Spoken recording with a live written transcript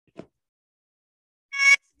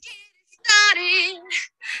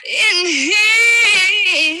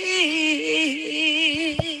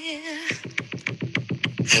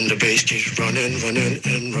base keeps running, running,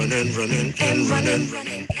 and running, running, and running,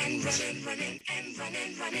 running, and running, running, and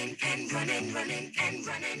running, running, and running, running, and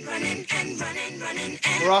running, running, and running, running.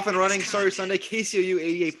 We're off and running. Sorry, Sunday, KCOU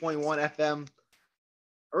 88.1 FM.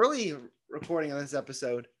 Early recording on this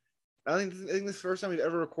episode. I think this is the first time we've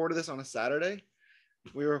ever recorded this on a Saturday.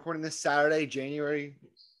 We were recording this Saturday, January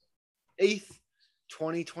 8th,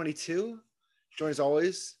 2022. Joined as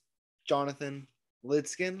always, Jonathan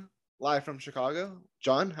Lidskin, live from Chicago.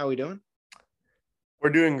 John, how are we doing? We're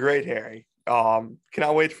doing great, Harry.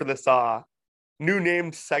 Cannot wait for this new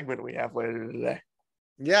named segment we have later today.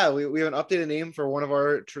 Yeah, we have an updated name for one of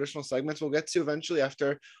our traditional segments we'll get to eventually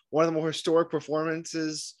after one of the more historic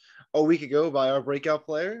performances a week ago by our breakout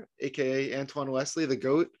player, aka Antoine Wesley, the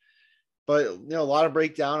GOAT. But a lot of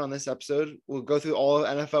breakdown on this episode. We'll go through all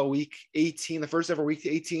of NFL Week 18, the first ever Week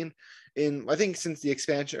 18 in, I think, since the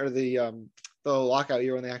expansion or the lockout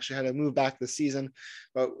year when they actually had to move back the season.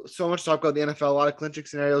 But so much to talk about the NFL, a lot of clinching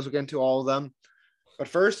scenarios. We'll get into all of them. But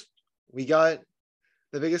first, we got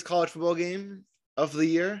the biggest college football game of the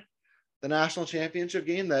year, the national championship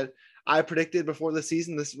game that I predicted before the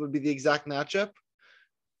season. This would be the exact matchup.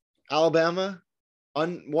 Alabama,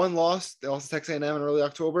 one loss. They lost to Texas A&M in early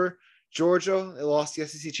October. Georgia, they lost the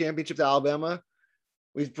SEC championship to Alabama.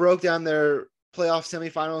 We broke down their playoff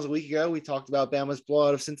semifinals a week ago. We talked about Bama's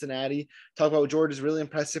blowout of Cincinnati, talked about Georgia's really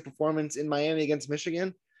impressive performance in Miami against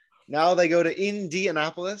Michigan. Now they go to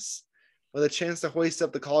Indianapolis with a chance to hoist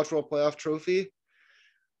up the College Football Playoff trophy.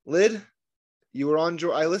 Lid, you were on.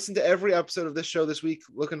 I listened to every episode of this show this week,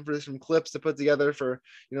 looking for some clips to put together for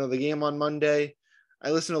the game on Monday.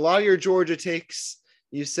 I listened to a lot of your Georgia takes.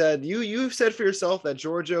 You said you've said for yourself that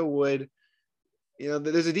Georgia would,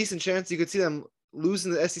 there's a decent chance you could see them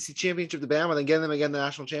losing the SEC championship to Bama, then getting them again the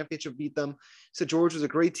national championship, beat them. You said Georgia was a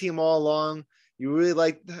great team all along. You really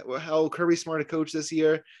liked how Kirby Smart a coach this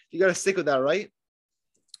year. You got to stick with that, right?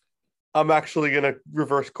 I'm actually gonna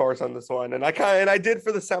reverse course on this one, and I did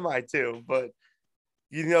for the semi too. But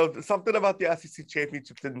something about the SEC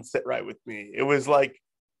championship didn't sit right with me. It was like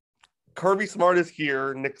Kirby Smart is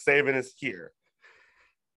here, Nick Saban is here.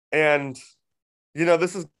 And,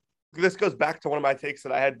 this goes back to one of my takes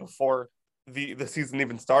that I had before the season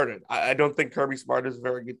even started. I don't think Kirby Smart is a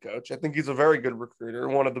very good coach. I think he's a very good recruiter,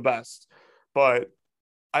 one of the best. But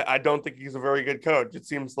I don't think he's a very good coach. It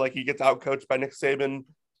seems like he gets outcoached by Nick Saban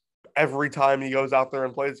every time he goes out there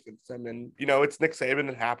and plays against him. And, it's Nick Saban,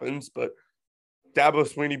 it happens. But Dabo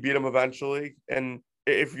Swinney beat him eventually. And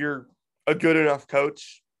if you're a good enough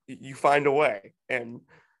coach, you find a way. And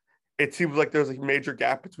it seems like there's a major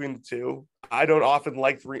gap between the two. I don't often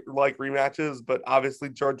like rematches, but obviously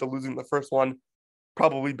Georgia losing the first one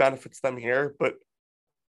probably benefits them here. But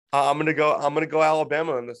I'm gonna go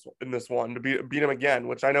Alabama in this one to beat them again,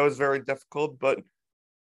 which I know is very difficult, but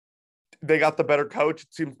they got the better coach.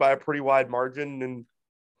 It seems by a pretty wide margin, and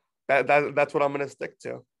that's what I'm gonna stick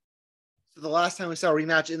to. So the last time we saw a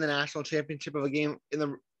rematch in the national championship of a game in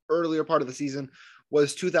the earlier part of the season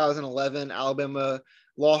was 2011. Alabama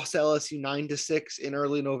lost to LSU 9-6 in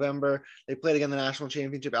early November. They played again the national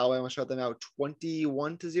championship. Alabama shut them out 21-0,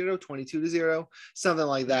 22-0, something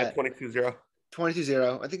like that. 22-0.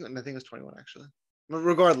 22-0. I think it was 21 actually.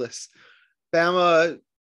 Regardless, Bama,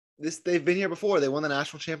 they've been here before. They won the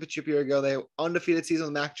national championship a year ago. They undefeated season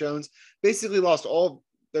with Mac Jones. Basically lost all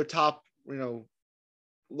their top,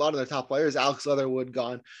 a lot of their top players. Alex Leatherwood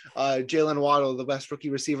gone. Jalen Waddle, the best rookie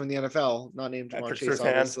receiver in the NFL, not named Jamar Chase,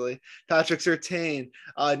 obviously. Patrick Surtain.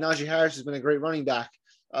 Najee Harris has been a great running back.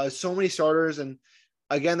 So many starters, and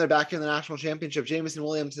again, they're back in the national championship. Jameson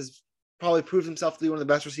Williams has probably proved himself to be one of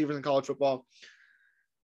the best receivers in college football.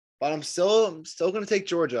 But I'm still going to take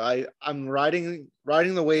Georgia. I'm riding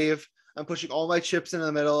the wave. I'm pushing all my chips into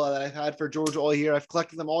the middle that I've had for Georgia all year. I've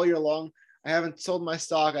collected them all year long. I haven't sold my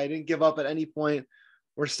stock. I didn't give up at any point.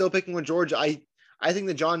 We're still picking with Georgia. I think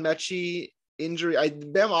the John Mechie injury,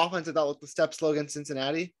 Bama offense, I thought looked a step slow against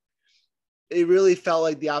Cincinnati. It really felt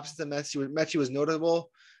like the absence of Mechie was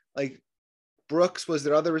notable. Like Brooks was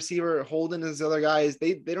their other receiver. Holden is the other guys.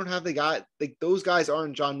 They don't have the guy. Like those guys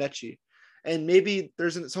aren't John Mechie. And maybe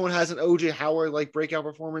someone has an OJ Howard like breakout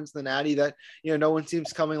performance in the Natty that no one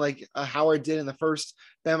seems coming like Howard did in the first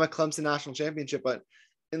Bama Clemson national championship. But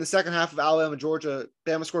in the second half of Alabama, Georgia,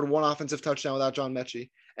 Bama scored one offensive touchdown without John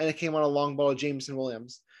Mechie, and it came on a long ball of Jameson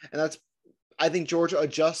Williams. And I think Georgia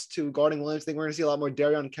adjusts to guarding Williams. I think we're going to see a lot more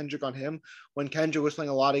Darion Kendrick on him when Kendrick was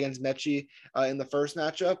playing a lot against Mechie in the first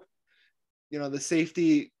matchup. The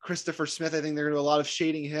safety, Christopher Smith, I think they're going to do a lot of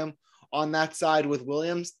shading him on that side with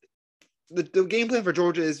Williams. The game plan for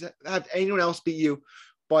Georgia is have anyone else beat you,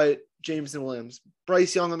 but Jameson Williams.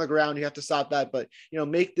 Bryce Young on the ground, you have to stop that. But,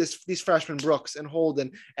 make these freshmen Brooks and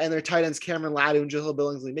Holden and their tight ends Cameron Laddoo and Jaleel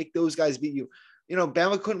Billingsley, make those guys beat you.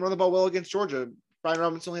 Bama couldn't run the ball well against Georgia. Brian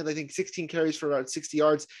Robinson only had, I think, 16 carries for about 60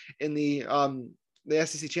 yards in the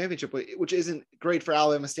SEC championship, which isn't great for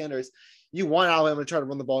Alabama standards. You want Alabama to try to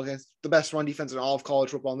run the ball against the best run defense in all of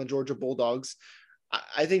college football, and the Georgia Bulldogs.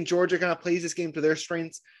 I think Georgia kind of plays this game to their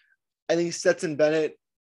strengths. I think Stetson Bennett,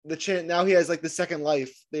 now he has like the second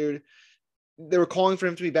life. They were calling for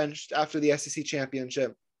him to be benched after the SEC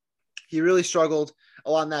championship. He really struggled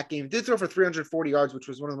a lot in that game. Did throw for 340 yards, which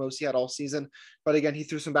was one of the most he had all season. But again, he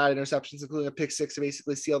threw some bad interceptions, including a pick six to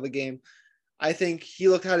basically seal the game. I think he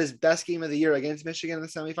looked at his best game of the year against Michigan in the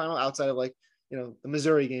semifinal, outside of the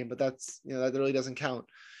Missouri game, but that's, that really doesn't count.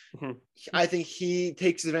 Mm-hmm. I think he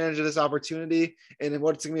takes advantage of this opportunity, and in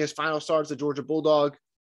what's going to be his final start as a Georgia Bulldog.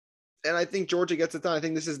 And I think Georgia gets it done. I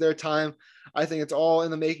think this is their time. I think it's all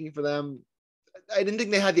in the making for them. I didn't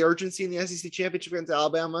think they had the urgency in the SEC championship against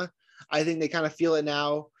Alabama. I think they kind of feel it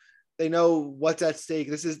now. They know what's at stake.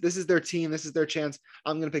 This is their team. This is their chance.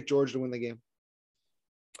 I'm going to pick Georgia to win the game.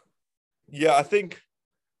 Yeah, I think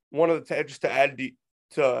just to add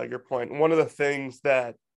to your point, one of the things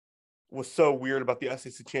that was so weird about the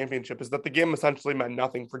SEC championship is that the game essentially meant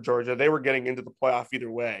nothing for Georgia. They were getting into the playoff either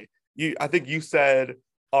way. I think you said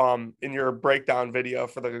in your breakdown video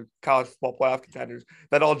for the college football playoff contenders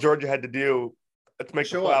that all Georgia had to do to make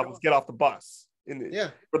the playoff was get off the bus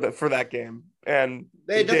for that game, and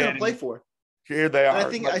they had nothing to play for. Here they are. And I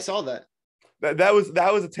think I saw that. That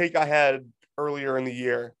was a take I had earlier in the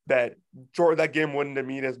year, that that game wouldn't have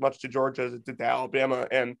mean as much to Georgia as it did to Alabama.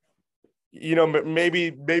 And,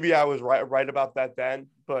 maybe I was right about that then,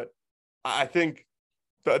 but I think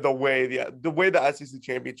the way the SEC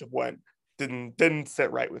championship went didn't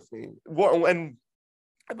sit right with me. And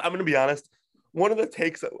I'm going to be honest, one of the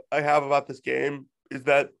takes that I have about this game is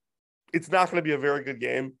that it's not going to be a very good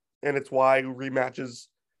game, and it's why rematches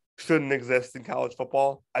shouldn't exist in college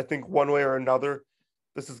football. I think one way or another,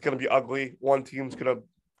 this is going to be ugly. One team's going to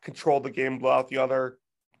control the game, blow out the other,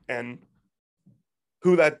 and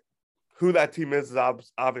who that team is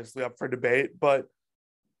obviously up for debate. But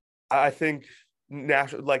I think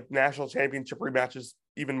national championship rematches,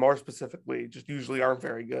 even more specifically, just usually aren't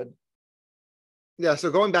very good. Yeah.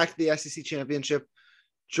 So going back to the SEC championship,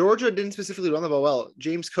 Georgia didn't specifically run the ball well.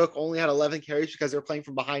 James Cook only had 11 carries because they were playing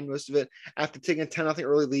from behind most of it after taking a 10-0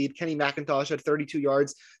 early lead. Kenny McIntosh had 32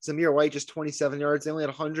 yards. Zamir White just 27 yards. They only had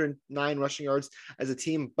 109 rushing yards as a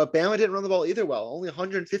team. But Bama didn't run the ball either well, only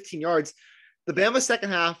 115 yards. The Bama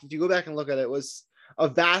second half, if you go back and look at it, was a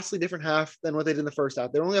vastly different half than what they did in the first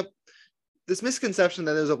half. They're only up this misconception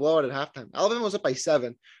that there was a blowout at halftime. Alabama was up by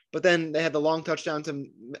 7, but then they had the long touchdown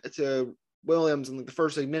to Williams in the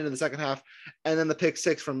first minute of the second half, and then the pick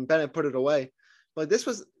six from Bennett put it away. But this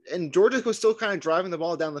was, and Georgia was still kind of driving the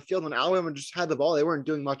ball down the field when Alabama just had the ball. They weren't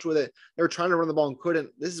doing much with it. They were trying to run the ball and couldn't.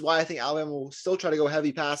 This is why I think Alabama will still try to go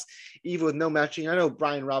heavy pass, even with no matching. I know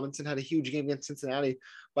Brian Robinson had a huge game against Cincinnati,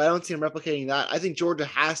 but I don't see him replicating that. I think Georgia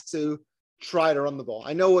has to try to run the ball.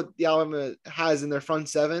 I know what the Alabama has in their front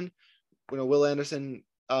seven. Will Anderson,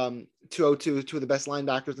 202, two of the best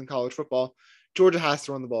linebackers in college football. Georgia has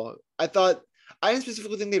to run the ball. I didn't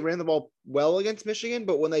specifically think they ran the ball well against Michigan,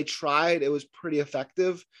 but when they tried, it was pretty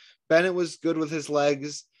effective. Bennett was good with his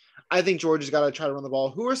legs. I think Georgia's got to try to run the ball.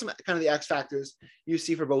 Who are some kind of the X factors you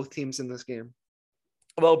see for both teams in this game?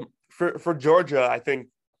 Well, for Georgia, I think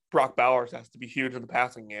Brock Bowers has to be huge in the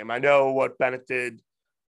passing game. I know what Bennett did,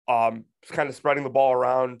 kind of spreading the ball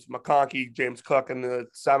around McConkey, James Cook in the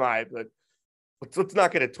semi, but let's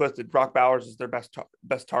not get it twisted. Brock Bowers is their best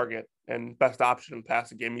target and best option in the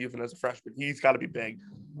passing game, even as a freshman. He's got to be big.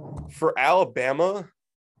 For Alabama,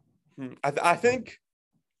 I think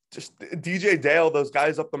just DJ Dale, those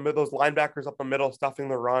guys up the middle, those linebackers up the middle, stuffing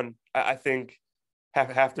the run, I think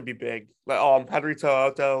have to be big. Henry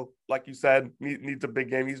To'oTo'o, like you said, needs a big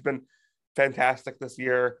game. He's been fantastic this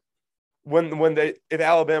year. If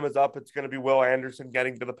Alabama's up, it's going to be Will Anderson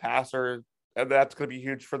getting to the passer. And that's going to be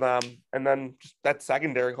huge for them. And then just that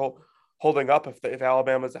secondary holding up if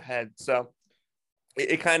Alabama's ahead. So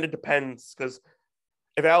it kind of depends, because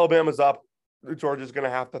if Alabama's up, Georgia's going to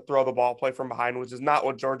have to throw the ball, play from behind, which is not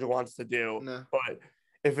what Georgia wants to do. No. But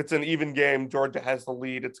if it's an even game, Georgia has the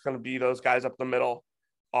lead. It's going to be those guys up the middle,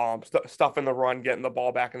 stuffing the run, getting the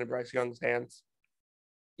ball back into Bryce Young's hands.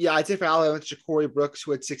 Yeah, I'd say for Alabama, it's Ja'Cory Brooks,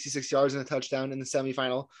 who had 66 yards and a touchdown in the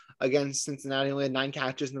semifinal against Cincinnati. Only had 9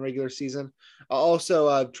 catches in the regular season.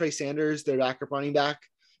 Also, Trey Sanders, their backup running back,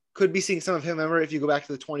 could be seeing some of him. Remember, if you go back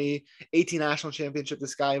to the 2018 national championship,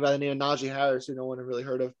 this guy by the name of Najee Harris, who no one had really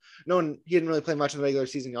heard of. He didn't really play much in the regular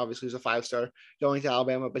season. Obviously, he was a 5-star going to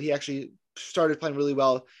Alabama, but he actually started playing really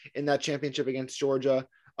well in that championship against Georgia.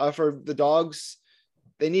 For the Dogs,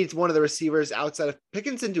 they need one of the receivers outside of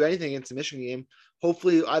Pickens didn't do anything against the Michigan game.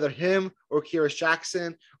 Hopefully, either him or Kyrus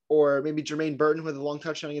Jackson or maybe Jermaine Burton with a long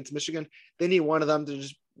touchdown against Michigan. They need one of them to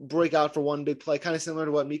just break out for one big play, kind of similar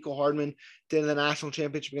to what Mecole Hardman did in the national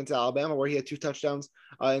championship against Alabama, where he had 2 touchdowns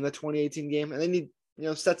in the 2018 game. And they need,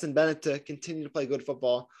 Stetson Bennett to continue to play good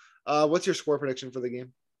football. What's your score prediction for the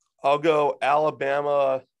game? I'll go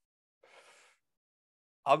Alabama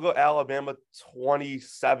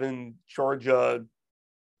 27, Georgia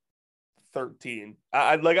 13.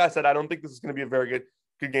 Like I said, I don't think this is going to be a very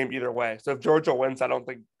good game either way. So if Georgia wins, I don't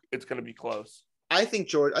think it's going to be close. I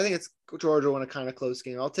think it's Georgia in a kind of close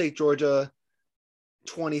game. I'll take Georgia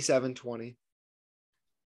 27-20.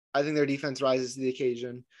 I think their defense rises to the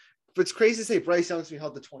occasion. But it's crazy to say Bryce Young's been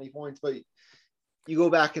held to 20 points, but you go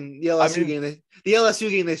back in the LSU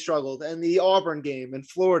game, they struggled, and the Auburn game and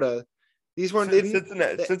Florida. These weren't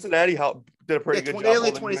Cincinnati did a pretty good job. They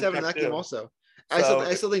only 27 in that game also. So,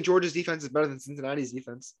 I still think Georgia's defense is better than Cincinnati's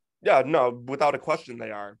defense. Yeah, no, without a question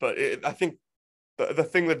they are. But I think the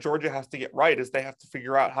thing that Georgia has to get right is they have to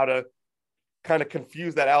figure out how to kind of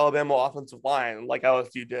confuse that Alabama offensive line like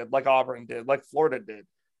LSU did, like Auburn did, like Florida did,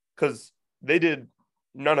 because they did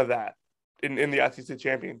none of that in the SEC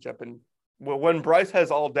championship. And when Bryce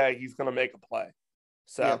has all day, he's going to make a play.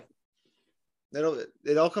 So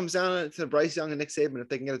it all comes down to Bryce Young and Nick Saban. If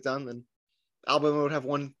they can get it done, then Alabama would have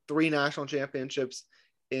won 3 national championships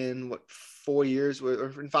in 4 years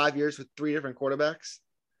or in 5 years with 3 different quarterbacks.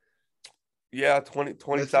 Yeah,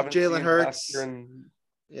 2017. Jalen Hurts.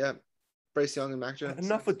 Bryce Young and Mac Jones.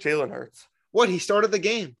 Enough with Jalen Hurts. What? He started the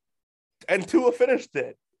game. And Tua finished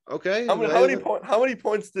it. Okay. How many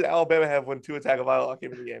points did Alabama have when Tua Tagovailoa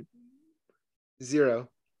came in the game? 0.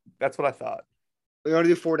 That's what I thought. We want to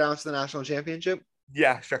do 4 downs to the national championship?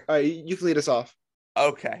 Yeah, sure. All right, you can lead us off.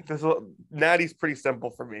 Okay. Natty's pretty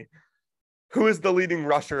simple for me. Who is the leading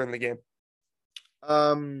rusher in the game?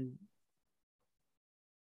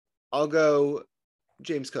 I'll go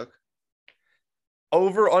James Cook.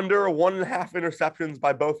 Over, under 1.5 interceptions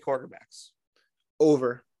by both quarterbacks.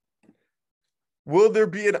 Over. Will there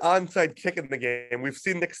be an onside kick in the game? We've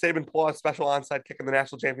seen Nick Saban pull out a special onside kick in the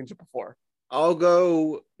national championship before. I'll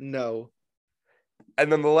go no. And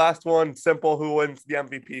then the last one, simple, who wins the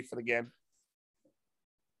MVP for the game?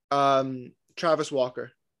 Travis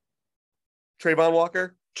Walker. Trayvon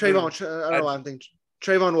Walker? I don't know why I'm thinking.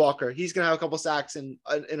 Trayvon Walker. He's going to have a couple sacks and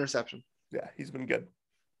an interception. Yeah, he's been good.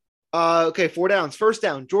 Okay, 4 downs. First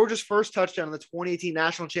down. Georgia's first touchdown in the 2018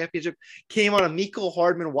 national championship came on a Mecole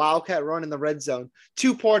Hardman wildcat run in the red zone.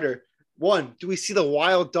 2-parter. 1, do we see the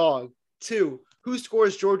wild dog? 2, who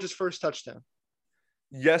scores Georgia's first touchdown?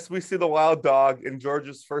 Yes, we see the wild dog, and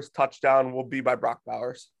Georgia's first touchdown will be by Brock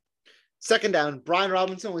Bowers. Second down. Brian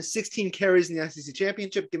Robinson with 16 carries in the SEC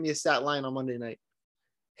championship. Give me a stat line on Monday night.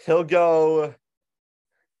 He'll go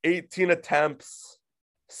 18 attempts,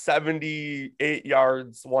 78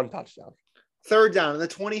 yards, 1 touchdown. Third down in the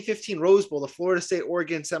 2015 Rose Bowl, the Florida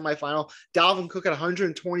State-Oregon semifinal, Dalvin Cook had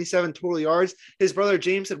 127 total yards. His brother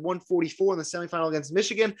James had 144 in the semifinal against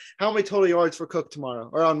Michigan. How many total yards for Cook tomorrow,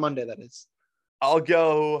 or on Monday, that is? I'll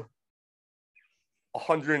go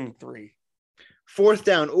 103. Fourth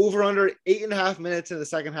down, over under 8.5 minutes in the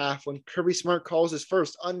second half when Kirby Smart calls his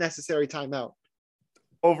first unnecessary timeout.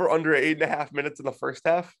 Over under 8.5 minutes in the first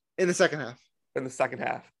half? In the second half. In the second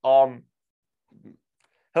half.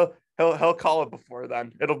 He'll call it before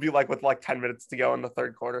then. It'll be with 10 minutes to go in the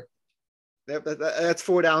third quarter. That's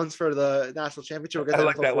 4 downs for the national championship. I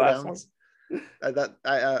like that last one. I thought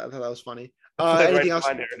that was funny.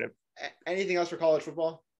 Anything else for college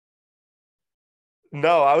football?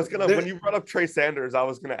 No, I was when you brought up Trey Sanders, I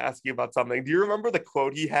was gonna ask you about something. Do you remember the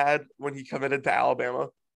quote he had when he committed to Alabama?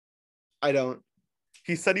 I don't.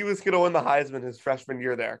 He said he was gonna win the Heisman his freshman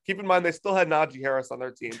year there. Keep in mind they still had Najee Harris on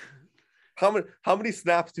their team. How many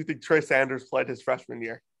snaps do you think Trey Sanders played his freshman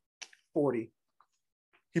year? 40.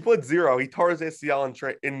 He played 0. He tore his ACL in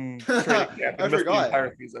training camp and missed the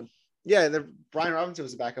entire season. Yeah, Brian Robinson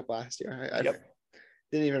was a backup last year. I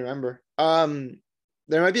didn't even remember.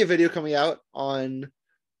 There might be a video coming out on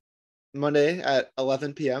Monday at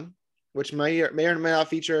 11 p.m., which may or may not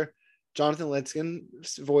feature Jonathan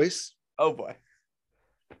Linskin's voice. Oh, boy.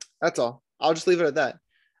 That's all. I'll just leave it at that.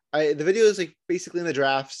 The video is basically in the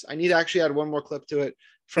drafts. I need to actually add one more clip to it.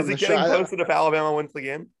 Is it getting posted if Alabama wins the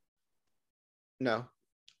game? No.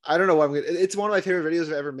 I don't know what I'm gonna. It's one of my favorite videos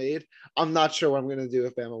I've ever made. I'm not sure what I'm gonna do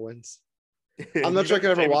if Bama wins. I'm not You sure I can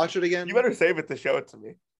better ever save watch it You again. better save it to show it to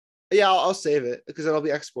me. Yeah, I'll save it because it'll be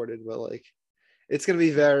exported. But like, it's gonna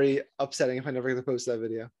be very upsetting if I never get to post that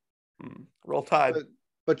video. Roll Tide.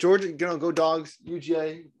 But Georgia, go Dogs.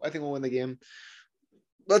 UGA, I think we'll win the game.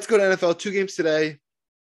 Let's go to NFL. 2 games today.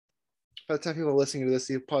 By the time people are listening to this,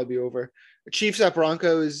 it'll probably be over. Chiefs at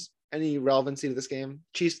Broncos. Any relevancy to this game?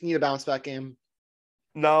 Chiefs need a bounce back game.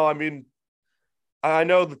 No, I mean, I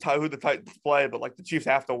know who the Titans play, but like the Chiefs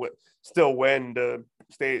have to still win to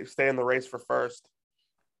stay in the race for first.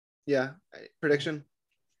 Yeah. Prediction?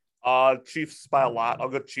 Chiefs by a lot. I'll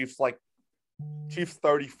go Chiefs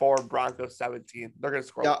 34, Broncos 17. They're gonna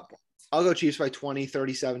score. Yeah. I'll go Chiefs by 20,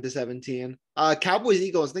 37-17. Cowboys,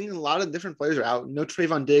 Eagles. I think a lot of different players are out. No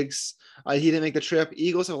Trayvon Diggs. He didn't make the trip.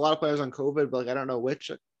 Eagles have a lot of players on COVID, but like I don't know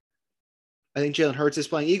which. I think Jalen Hurts is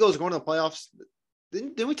playing. Eagles are going to the playoffs.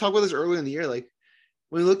 Didn't we talk about this earlier in the year? Like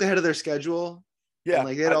when we looked ahead of their schedule, Yeah, and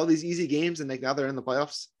like they had all these easy games, and like now they're in the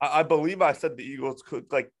playoffs. I believe I said the Eagles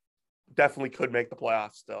definitely could make the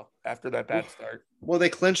playoffs still after that bad start. Well, they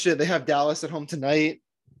clinched it. They have Dallas at home tonight.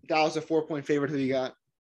 Dallas a 4-point favorite. Who you got?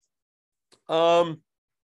 I'll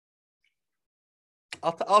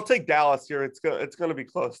take Dallas here. It's gonna be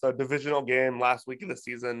close. The divisional game last week of the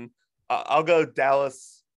season. I'll go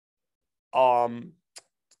Dallas. I'll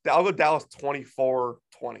go Dallas 24-20.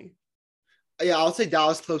 Yeah, I'll say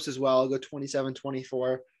Dallas close as well. I'll go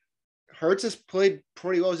 27-24. Hurts has played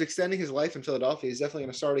pretty well. He's extending his life in Philadelphia. He's definitely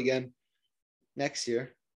going to start again next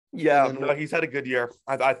year. Yeah, no, he's had a good year.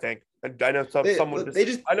 I think. I know someone. They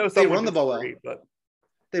run the ball well. But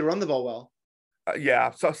they run the ball well.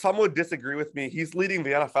 Yeah, so some would disagree with me. He's leading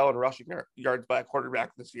the NFL in rushing yards by a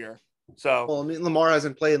quarterback this year. So, well, I mean, Lamar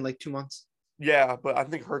hasn't played in like 2 months. Yeah, but I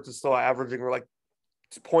think Hurts is still averaging like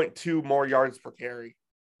 0.2 more yards per carry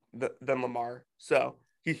than Lamar. So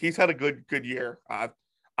he's had a good year.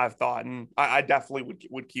 I've thought, and I definitely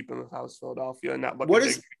would keep him if I was Philadelphia and not look.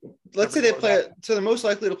 Let's say they play. So they're most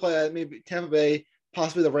likely to play maybe Tampa Bay,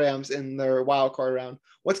 possibly the Rams in their wild card round.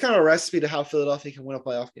 What's kind of a recipe to how Philadelphia can win a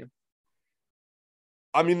playoff game?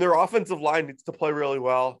 I mean, their offensive line needs to play really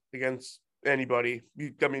well against anybody.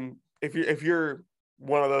 I mean, if you're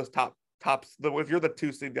one of those tops, if you're the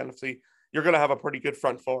 2 seed in the NFC, you're going to have a pretty good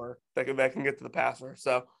front four that can get to the passer.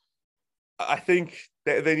 So I think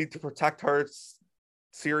they need to protect Hurts.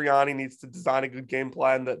 Sirianni needs to design a good game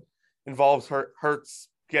plan that involves Hurts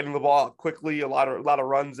getting the ball out quickly, a lot of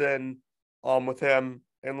runs in with him,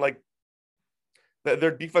 and like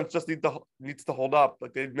their defense just needs to hold up.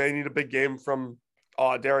 Like they need a big game from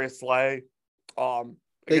Darius Slay.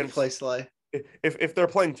 Big play Slay. If they're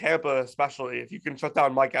playing Tampa, especially if you can shut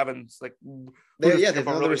down Mike Evans, like they've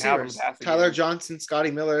know the receivers. Tyler Johnson,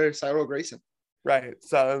 Scotty Miller, Cyril Grayson. Right.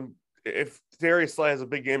 So if Darius Slay has a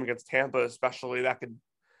big game against Tampa, especially, that could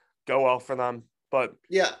go well for them. But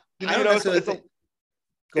yeah, it's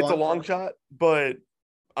a long shot. But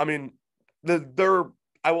I mean,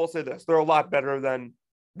 I will say this: they're a lot better than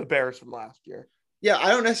the Bears from last year. Yeah, I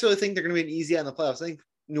don't necessarily think they're going to be an easy out in the playoffs. I think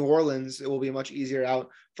New Orleans, it will be a much easier out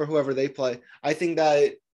for whoever they play. I think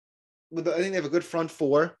they have a good front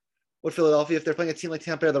four with Philadelphia. If they're playing a team like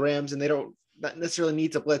Tampa or the Rams, and they don't necessarily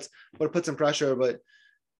need to blitz, but it puts some pressure. But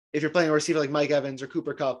if you're playing a receiver like Mike Evans or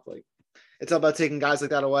Cooper Kupp, like it's all about taking guys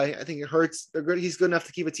like that away. I think it hurts. They're good. He's good enough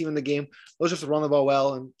to keep a team in the game. They'll just run the ball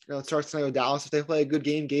well, and it starts tonight with Dallas. If they play a good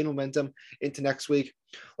game, gain momentum into next week.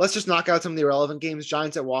 Let's just knock out some of the irrelevant games.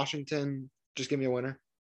 Giants at Washington. Just give me a winner.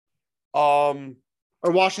 Or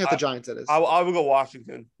Washington at the Giants, that is. I would go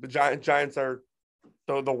Washington. The Giants are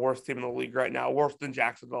the worst team in the league right now. Worse than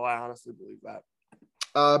Jacksonville. I honestly believe that.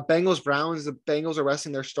 Bengals, Browns. The Bengals are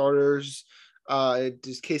resting their starters.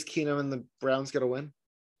 Does Case Keenum and the Browns get a win?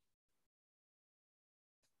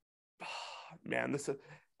 Man,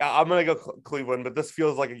 I'm going to go Cleveland, but this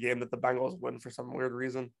feels like a game that the Bengals win for some weird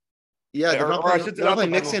reason. Yeah, they're not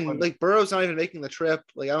playing Mixon. Like Burrow's not even making the trip.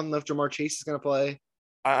 Like I don't know if Jamar Chase is going to play.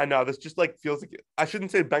 I know this just like feels like I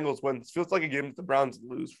shouldn't say Bengals win. This feels like a game that the Browns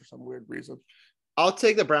lose for some weird reason. I'll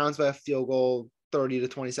take the Browns by a field goal,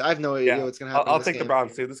 30-27. I have no idea what's going to happen. I'll take the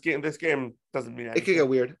Browns too. This game doesn't mean anything. It could get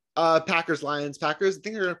weird. Packers, Lions. Packers, I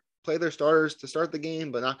think they're going to play their starters to start the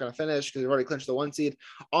game, but not going to finish because they've already clinched the 1 seed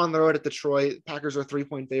on the road at Detroit. Packers are a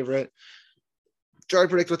 3-point favorite. Try to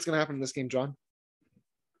predict what's going to happen in this game, John.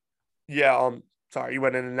 Yeah. Sorry, you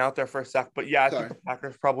went in and out there for a sec, but yeah, I think the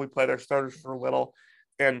Packers probably play their starters for a little,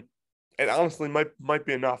 and it honestly might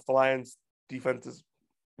be enough. The Lions' defenses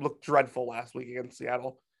looked dreadful last week against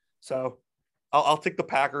Seattle, so I'll take the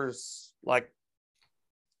Packers like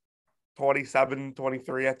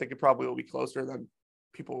 27-23. I think it probably will be closer than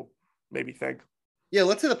people maybe think. Yeah,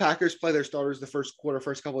 let's say the Packers play their starters the first quarter,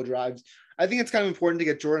 first couple of drives. I think it's kind of important to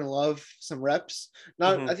get Jordan Love some reps.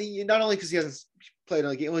 I think not only because he hasn't played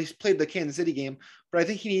a game, well, he's played the Kansas City game, but I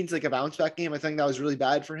think he needs like a bounce back game. I think that was really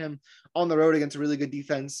bad for him on the road against a really good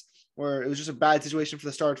defense, where it was just a bad situation for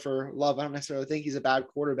the start for Love. I don't necessarily think he's a bad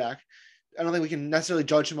quarterback. I don't think we can necessarily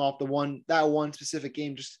judge him off that one specific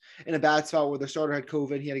game, just in a bad spot where the starter had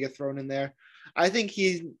COVID. He had to get thrown in there. I think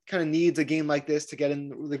he kind of needs a game like this to get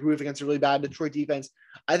in the groove against a really bad Detroit defense.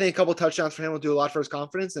 I think a couple touchdowns for him will do a lot for his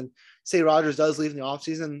confidence. And say Rodgers does leave in the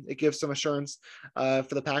offseason, it gives some assurance for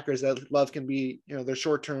the Packers that Love can be, their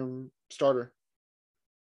short-term starter.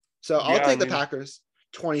 So I'll take the Packers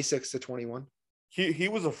 26-21. He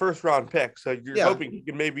was a first round pick, so you're hoping he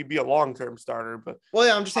can maybe be a long term starter. But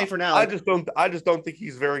I'm just saying for now. I just don't think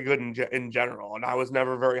he's very good in general, and I was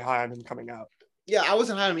never very high on him coming out. Yeah, I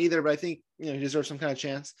wasn't high on him either, but I think he deserves some kind of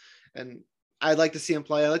chance, and I'd like to see him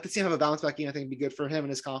play. I'd like to see him have a bounce back game. I think it'd be good for him and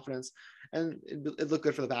his confidence, and it'd look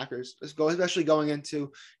good for the Packers, especially going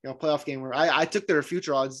into a playoff game where I took their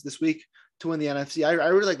future odds this week to win the NFC. I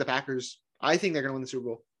really like the Packers. I think they're going to win the Super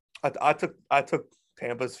Bowl. I took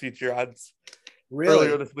Tampa's future odds. Really?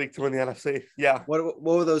 Earlier this week to win the NFC. Yeah. What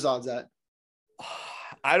were those odds at?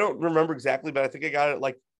 I don't remember exactly, but I think I got it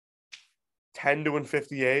like 10 to win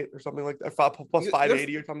 58 or something like that. Plus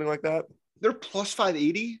 580 or something like that. They're plus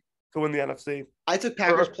 580 to win the NFC. I took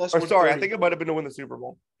Packers plus. Sorry, I think it might have been to win the Super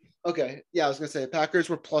Bowl. Okay, yeah, I was gonna say Packers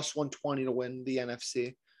were plus 120 to win the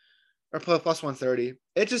NFC, or plus 130.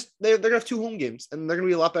 It just they're gonna have 2 home games, and they're gonna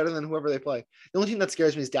be a lot better than whoever they play. The only team that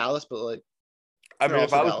scares me is Dallas, but like. I mean,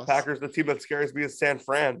 if I was the Packers, the team that scares me is San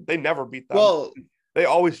Fran. They never beat them. Well, they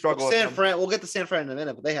always struggle. San Fran. We'll get to San Fran in a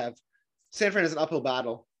minute, but San Fran is an uphill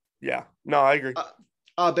battle. Yeah. No, I agree.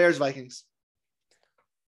 Bears Vikings.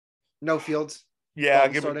 No Fields. Yeah,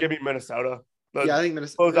 give me Minnesota. I think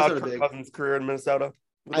Minnesota. Close out Kirk Cousins' career in Minnesota.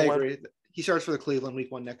 I agree. He starts for the Cleveland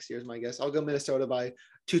week 1 next year is my guess. I'll go Minnesota by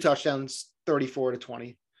 2 touchdowns,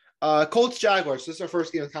 34-20. Colts Jaguars. This is our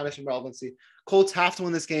first game with kind of some relevancy. Colts have to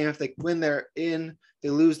win this game. If they win, they're in.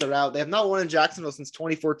 They lose, they're out. They have not won in Jacksonville since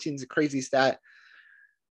 2014. It's a crazy stat,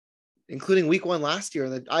 including week 1 last year.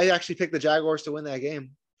 And I actually picked the Jaguars to win that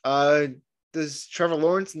game. Does Trevor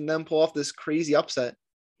Lawrence and them pull off this crazy upset?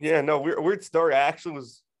 Yeah, no, weird story. I actually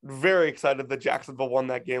was very excited that Jacksonville won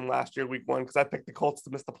that game last year, week 1, because I picked the Colts to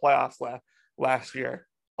miss the playoffs last year.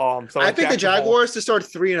 So I picked the Jaguars to start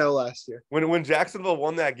 3-0 last year. When Jacksonville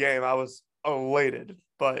won that game, I was elated.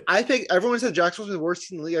 But I think everyone said Jacksonville was the worst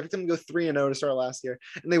team in the league. I picked them to go 3-0 to start last year,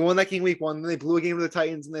 and they won that game week 1. Then they blew a game to the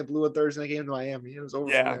Titans, and they blew a Thursday night game to Miami. It was over.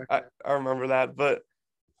 Yeah, I remember that. But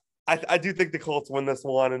I do think the Colts win this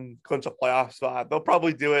one and clinch a playoff spot. They'll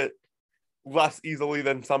probably do it less easily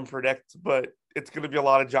than some predict, but it's going to be a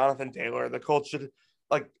lot of Jonathan Taylor. The Colts should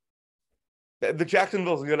the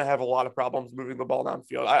Jacksonville's going to have a lot of problems moving the ball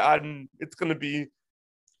downfield. It's going to be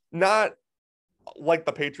not like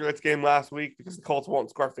the Patriots game last week because the Colts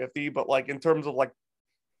won't score 50, but like in terms of like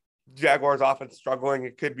Jaguars offense struggling,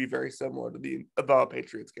 it could be very similar to the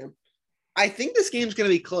Patriots game. I think this game's going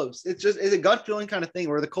to be close. It's a gut feeling kind of thing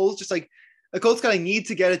where the Colts kind of need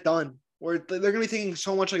to get it done, where they're going to be thinking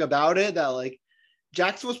so much like about it that like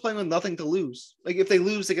Jacksonville's playing with nothing to lose. Like if they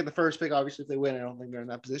lose, they get the first pick. Obviously, if they win, I don't think they're in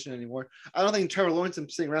that position anymore. I don't think Trevor Lawrence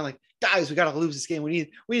is sitting around like, guys, we got to lose this game. We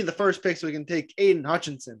need the first pick so we can take Aiden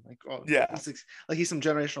Hutchinson. Like, yeah, he's some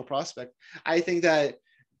generational prospect. I think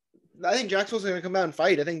Jacksonville's going to come out and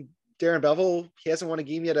fight. I think Darren Bevel, he hasn't won a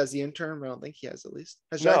game yet as the interim. I don't think he has at least.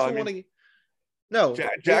 Has Jacksonville won a game? No.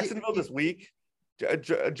 Jacksonville this week.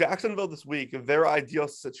 Jacksonville this week, their ideal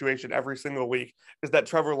situation every single week is that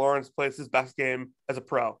Trevor Lawrence plays his best game as a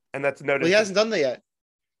pro, and that's noted. Well, he hasn't done that yet.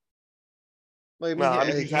 Like,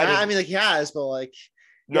 he has, but like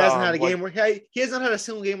he hasn't had a game where he hasn't had a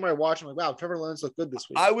single game where I watch him like, wow, Trevor Lawrence looked good this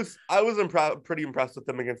week. I was pretty impressed with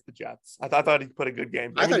him against the Jets. I thought he put a good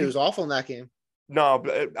game. I thought he was awful in that game. No,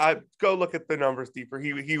 but I go look at the numbers deeper.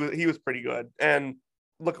 He was pretty good, and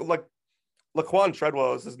look like Laquan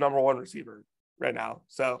Treadwell is his number 1 receiver right now.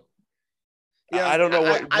 So yeah, I don't know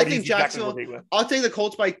what I think Jacksonville. I'll take the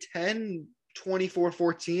Colts by 10,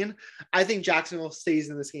 24-14. I think Jacksonville stays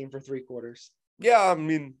in this game for 3 quarters. Yeah, I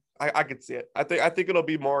mean, I could see it. I think it'll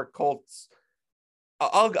be more Colts.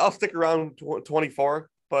 I'll stick around 24,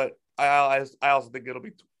 but I also think it'll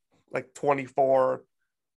be like 24-7,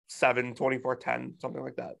 24-10, something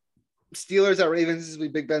like that. Steelers at Ravens. This will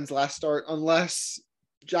be Big Ben's last start, unless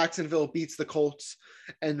Jacksonville beats the Colts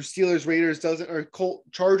and Steelers Raiders doesn't, or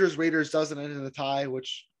Chargers Raiders doesn't end in a tie,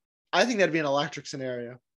 which I think that'd be an electric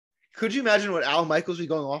scenario. Could you imagine what Al Michaels would be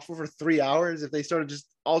going off for 3 hours if they started just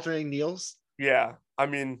alternating kneels? Yeah, I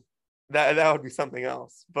mean that would be something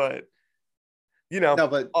else. But you know, No,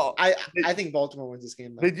 but oh, I think Baltimore wins this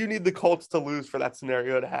game though. they do need the Colts to lose for that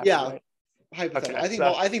scenario to happen, Yeah, right? hypothetical. Okay,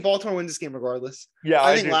 so I think Baltimore wins this game regardless. yeah,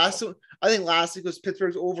 I I think do. last week was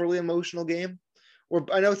Pittsburgh's overly emotional game. Where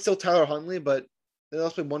I know it's still Tyler Huntley, but they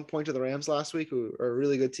lost by 1 point to the Rams last week, who are a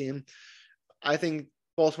really good team. I think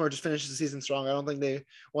Baltimore just finishes the season strong. I don't think they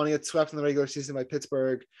want to get swept in the regular season by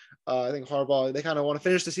Pittsburgh. I think Harbaugh, they kind of want to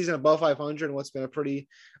finish the season above 500 and what's been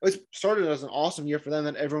it started as an awesome year for them.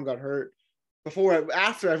 Then everyone got hurt.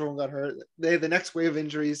 After everyone got hurt, they had the next wave of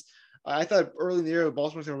injuries. I thought early in the year,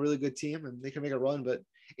 Baltimore's a really good team and they can make a run, but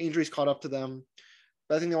injuries caught up to them.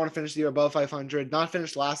 But I think they want to finish the year above 500, not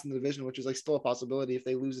finish last in the division, which is like still a possibility if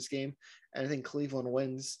they lose this game. And I think Cleveland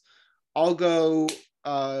wins. I'll go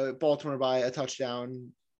Baltimore by a touchdown,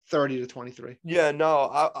 30-23. Yeah, no,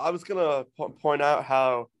 I was gonna point out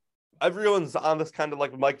how everyone's on this kind of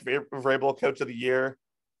like Mike Vrabel Coach of the Year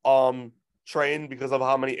train because of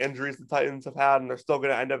how many injuries the Titans have had, and they're still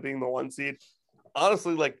gonna end up being the 1 seed.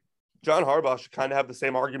 Honestly, like John Harbaugh should kind of have the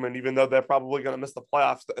same argument, even though they're probably gonna miss the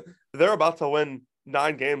playoffs. They're about to win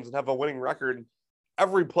 9 games and have a winning record.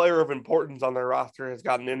 Every player of importance on their roster has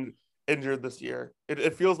gotten injured this year.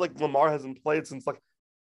 It feels like Lamar hasn't played since like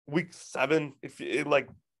week 7. Like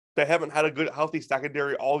they haven't had a good healthy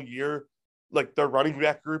secondary all year. Like their running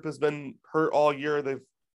back group has been hurt all year. They've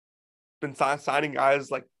been signing guys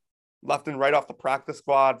like left and right off the practice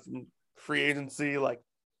squad from free agency. Like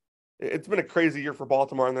it's been a crazy year for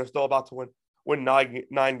Baltimore, and they're still about to win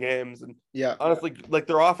nine games. And Yeah, honestly, like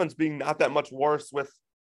their offense being not that much worse with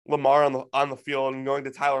Lamar on the field and going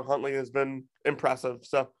to Tyler Huntley has been impressive.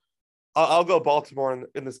 So I'll go Baltimore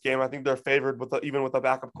in this game. I think they're favored even with a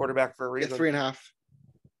backup quarterback for a reason. 3.5.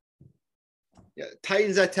 Yeah,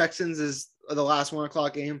 Titans at Texans is the last 1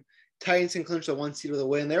 o'clock game. Titans can clinch the 1 seed with a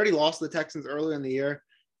win. They already lost to the Texans earlier in the year.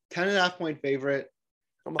 10.5-point favorite.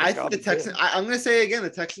 Oh my think God, the Texans. I'm going to say again, the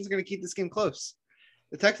Texans are going to keep this game close.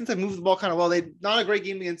 The Texans have moved the ball kind of well. They not a great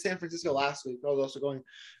game against San Francisco last week. I was also going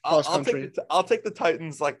cross country. I'll take the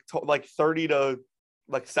Titans like 30 to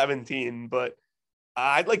like 17, but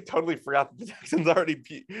I'd like totally forgot that the Texans already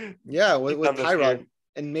beat. Yeah, with Tyrod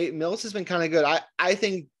and Mills has been kind of good. I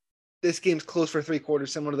think this game's close for 3/4,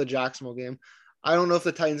 similar to the Jacksonville game. I don't know if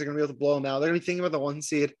the Titans are going to be able to blow them out. They're going to be thinking about the 1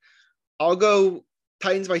 seed. I'll go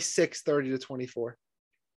Titans by 6, 30-24.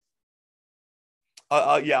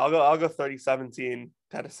 Yeah, I'll go 30-17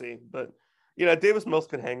 Tennessee, but Davis Mills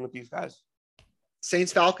can hang with these guys.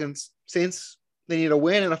 Saints Falcons. Saints, they need a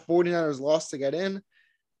win and a 49ers loss to get in.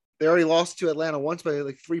 They already lost to Atlanta once by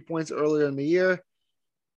like 3 points earlier in the year.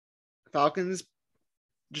 Falcons,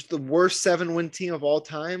 just the worst 7-win team of all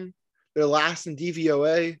time. They're last in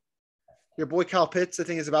DVOA. Your boy Kyle Pitts, I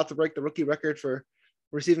think, is about to break the rookie record for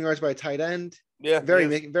receiving yards by a tight end. Yeah,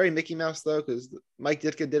 very Mickey Mouse though, because Mike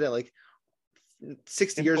Ditka did it like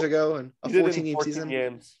 60 years ago in a 14-game season.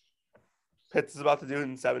 Games. Pitts is about to do it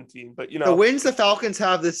in 17, but the wins the Falcons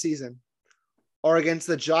have this season are against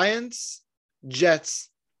the Giants, Jets,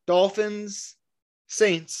 Dolphins,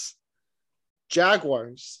 Saints,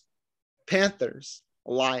 Jaguars, Panthers,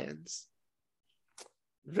 Lions.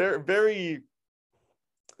 Very, very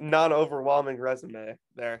non-overwhelming resume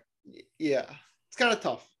there. Yeah, it's kind of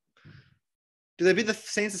tough. Do they beat the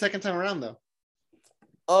Saints the second time around though?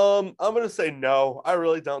 I'm gonna say no. I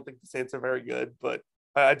really don't think the Saints are very good, but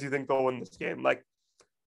I do think they'll win this game. Like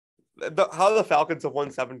how the Falcons have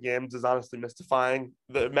won 7 games is honestly mystifying.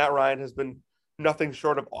 Matt Ryan has been nothing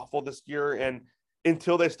short of awful this year, and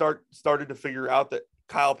until they started to figure out that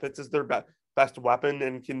Kyle Pitts is their best weapon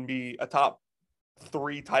and can be a top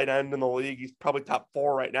 3 tight end in the league, he's probably top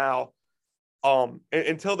 4 right now.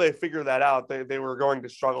 Until they figure that out, they were going to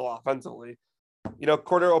struggle offensively.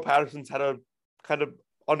 Cordero Patterson's had a kind of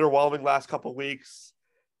underwhelming last couple of weeks.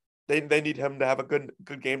 They need him to have a good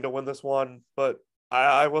game to win this one, but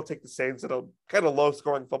I will take the Saints in a kind of low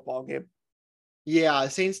scoring football game. Yeah,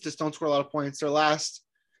 the Saints just don't score a lot of points. Their last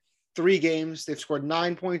 3 games, they've scored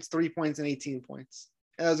 9 points, 3 points, and 18 points.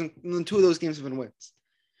 And 2 of those games have been wins.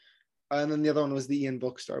 And then the other one was the Ian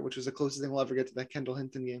Book start, which was the closest thing we'll ever get to that Kendall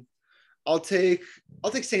Hinton game. I'll take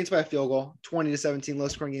Saints by a field goal, 20-17, low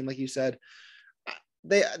scoring game, like you said.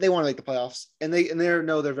 They want to make the playoffs, and they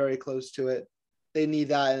know they're very close to it. They need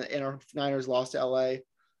that, and our Niners lost to LA.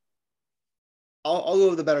 I'll go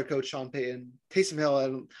with the better coach, Sean Payton. Taysom Hill,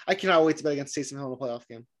 and I cannot wait to bet against Taysom Hill in the playoff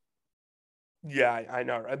game. Yeah, I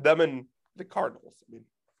know. Them and the Cardinals. I mean,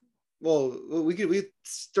 well, we could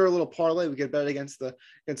stir a little parlay. We could bet against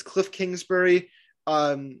Cliff Kingsbury,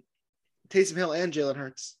 Taysom Hill, and Jalen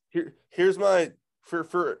Hurts. Here's my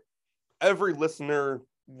for every listener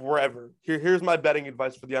wherever. Here's my betting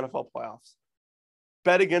advice for the NFL playoffs.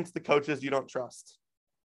 Bet against the coaches you don't trust.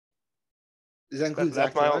 Does that include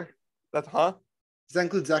Zach That's my Taylor? Does that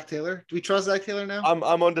include Zach Taylor? Do we trust Zach Taylor now?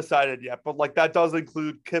 I'm undecided yet, but like that does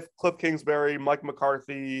include Cliff Kingsbury, Mike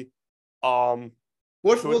McCarthy. What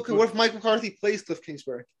if Mike McCarthy plays Cliff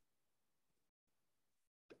Kingsbury?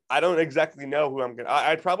 I don't exactly know who I'm gonna.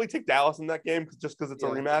 I'd probably take Dallas in that game just because it's a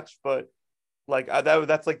rematch, but like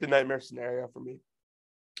that's like the nightmare scenario for me.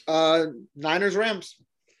 Niners Rams.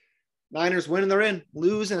 Niners win and they're in.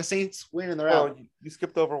 Lose and the Saints win and they're out. You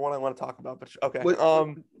skipped over one I want to talk about, but okay.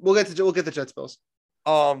 We'll get the Jets Bills.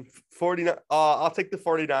 49. I'll take the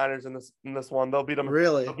 49ers in this one. They'll beat them.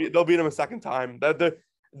 Really? They'll beat them a second time.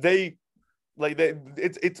 It's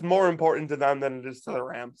more important to them than it is to the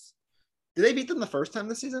Rams. Did they beat them the first time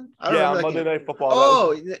this season? I don't remember on Monday Night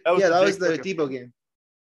Football. That was the Debo game.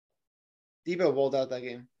 Debo bowled out that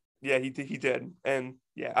game. Yeah, he did, and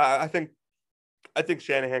yeah, I think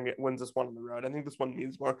Shanahan wins this one on the road. I think this one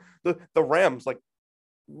means more. The Rams, like,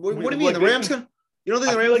 what do you mean? The Rams can? You don't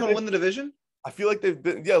think the Rams going to win the division? I feel like they've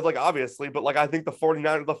been, obviously, but like I think the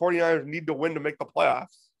 49ers need to win to make the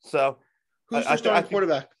playoffs. So who's the starting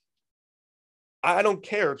quarterback? I don't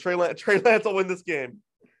care. Trey Lance will win this game.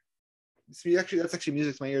 That's actually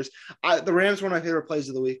music to my ears. The Rams were one of my favorite plays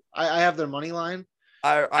of the week. I have their money line.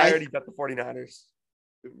 I already bet the 49ers.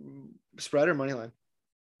 Spread or money line?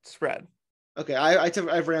 Spread. Okay, I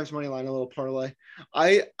have Rams money line, a little parlay.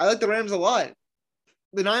 I like the Rams a lot.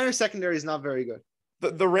 The Niners secondary is not very good.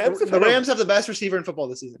 The Rams have the best receiver in football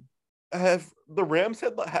this season. Have the Rams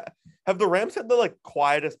had the like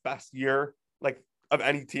quietest best year like of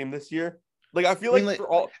any team this year? Like I feel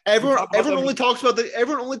everyone only talks about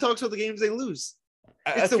the games they lose.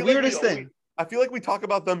 It's the weirdest thing. I feel like we talk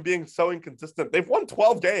about them being so inconsistent. They've won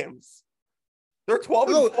 12 games. They're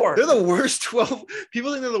 12-4. They're the worst 12.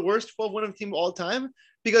 People think they're the worst 12-win team of all time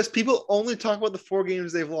because people only talk about the 4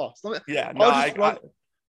 games they've lost. I'll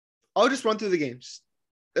just run through the games.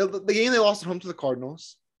 The game they lost at home to the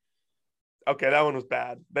Cardinals. Okay, that one was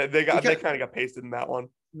bad. They kind of got pasted in that one.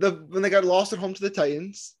 When they got lost at home to the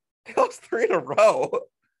Titans. They lost 3 in a row.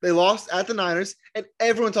 They lost at the Niners, and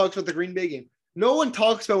everyone talks about the Green Bay game. No one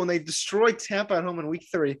talks about when they destroyed Tampa at home in week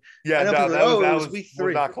 3. Yeah, that was week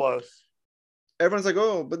 3. Not close. Everyone's like,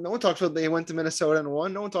 but no one talks about they went to Minnesota and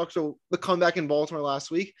won. No one talks about the comeback in Baltimore last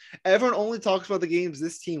week. Everyone only talks about the games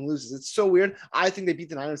this team loses. It's so weird. I think they beat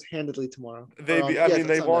the Niners handedly tomorrow.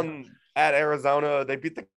 They won at Arizona. They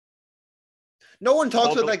beat the. No one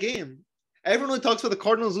talks about that game. Everyone only talks about the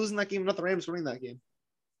Cardinals losing that game, not the Rams winning that game.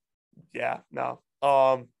 Yeah, no.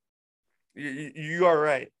 You are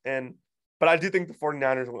right, but I do think the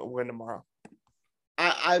 49ers will win tomorrow.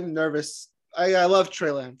 I'm nervous. I love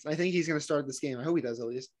Trey Lance. I think he's going to start this game. I hope he does at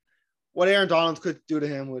least. What Aaron Donald could do to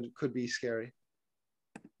him could be scary.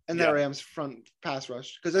 And that Rams front pass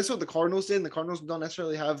rush. Because that's what the Cardinals did. And the Cardinals don't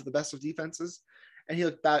necessarily have the best of defenses. And he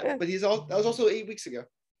looked bad. But that was also 8 weeks ago.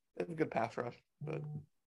 It's a good pass rush. But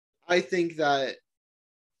I think that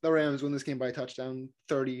the Rams win this game by a touchdown,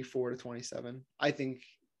 34-27. I think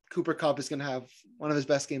Cooper Kupp is going to have one of his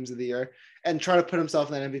best games of the year and try to put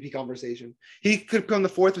himself in that MVP conversation. He could become the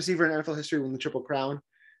 4th receiver in NFL history, win the Triple Crown,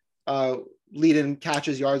 lead in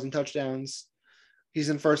catches, yards, and touchdowns. He's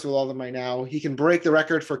in first with all of them right now. He can break the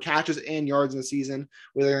record for catches and yards in the season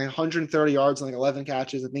with 130 yards and 11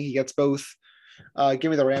 catches. I think he gets both. Give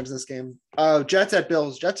me the Rams in this game. Jets at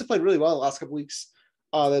Bills. Jets have played really well the last couple weeks.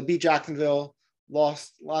 They beat Jacksonville,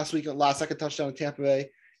 lost last week, last second touchdown to Tampa Bay.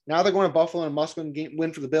 Now they're going to Buffalo and a must-win game,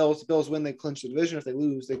 win for the Bills. The Bills win, they clinch the division. If they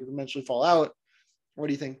lose, they could eventually fall out. What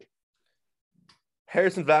do you think?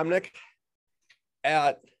 Harrison Vamnick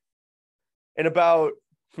in about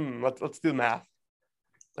let's do the math.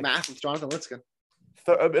 Math with Jonathan Litzkin.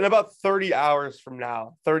 In about 30 hours from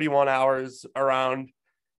now, 31 hours around,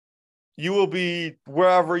 you will be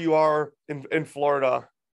wherever you are in Florida,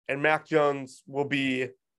 and Mac Jones will be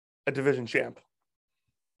a division champ.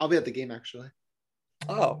 I'll be at the game actually.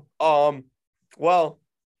 Oh, well,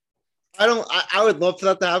 I would love for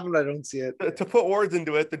that to happen, but I don't see it. To put words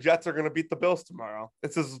into it, the Jets are going to beat the Bills tomorrow.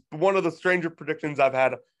 This is one of the stranger predictions I've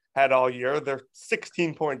had all year. They're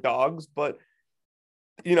 16-point dogs, but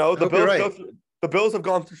the Bills have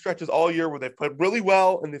gone through stretches all year where they've played really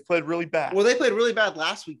well and they've played really bad. Well, they played really bad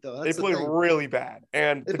last week, though. They played really bad,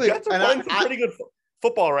 and the Jets are playing some pretty good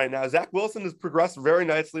football right now. Zach Wilson has progressed very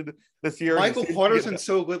nicely this year. Michael Porter's been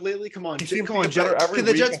so good lately. Come on, Jets. Can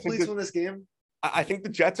the Jets please win this game? I think the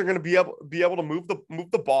Jets are going to be able to move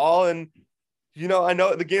the ball, and I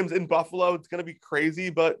know the game's in Buffalo. It's going to be crazy,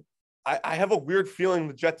 but I have a weird feeling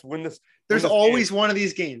the Jets win this. There's always one of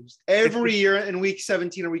these games every year in week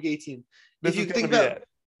 17 or week 18. This If you is think gonna be about it.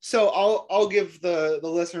 So I'll give the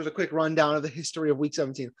listeners a quick rundown of the history of week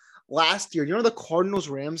 17. Last year, do you know the Cardinals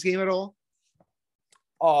Rams game at all?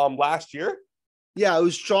 Last year. Yeah, it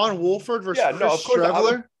was John Wolford versus Yeah, no, Chris of course.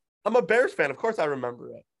 Streveler. I'm a Bears fan. Of course, I remember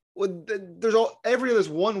it. Well, there's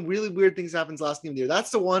one really weird thing that happens last game of the year.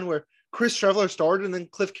 That's the one where Chris Streveler started and then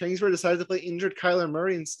Cliff Kingsbury decided to play injured Kyler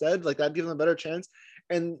Murray instead. Like that gave them a better chance.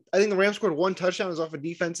 And I think the Rams scored one touchdown. It was off a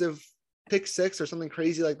defensive pick six or something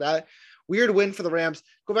crazy like that. Weird win for the Rams.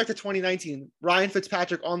 Go back to 2019. Ryan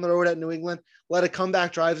Fitzpatrick on the road at New England led a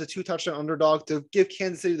comeback drive as a 2-touchdown underdog to give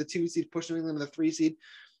Kansas City the 2 seed, push New England to the 3 seed.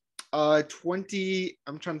 I'm trying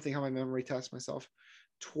to think how my memory tests myself.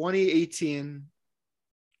 2018.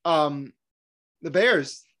 The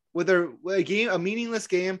Bears with a meaningless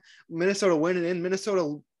game, Minnesota winning in.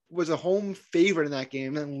 Minnesota was a home favorite in that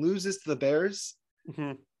game and loses to the Bears.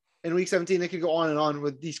 Mm-hmm. In week 17, they could go on and on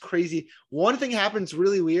with these crazy. One thing happens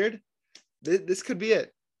really weird. This could be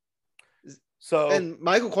it. And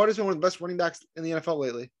Michael Carter's been one of the best running backs in the NFL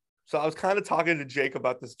lately. So I was kind of talking to Jake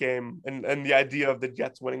about this game and the idea of the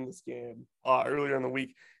Jets winning this game earlier in the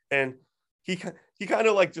week, and he kind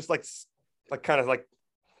of like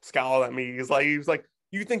scowled at me. He was like,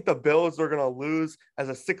 you think the Bills are gonna lose as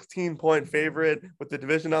a 16-point favorite with the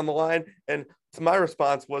division on the line? And to my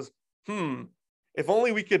response was, if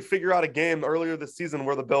only we could figure out a game earlier this season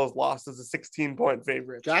where the Bills lost as a 16-point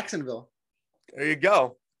favorite. Jacksonville. There you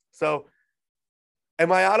go. So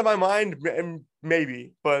am I out of my mind?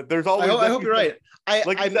 Maybe, but there's always. I hope you're right.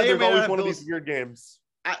 There's always one of these weird games.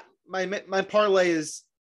 My parlay is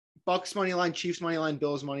Bucks money line, Chiefs money line,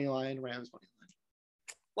 Bills money line, Rams money line.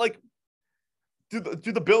 Like,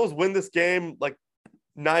 do the Bills win this game like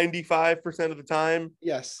 95% of the time?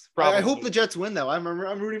 Yes, probably. I hope the Jets win though. I'm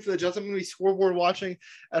rooting for the Jets. I'm going to be scoreboard watching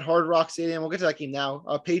at Hard Rock Stadium. We'll get to that game now.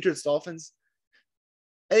 Patriots Dolphins.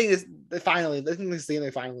 I think this is the game they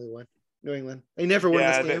finally win. New England. They never win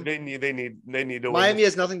this game. They need to Miami win.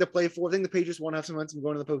 has nothing to play for. I think the Patriots won't have some momentum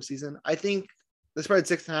going to the postseason. I think the spread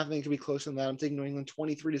 6.5. I think it could be closer than that. I'm taking New England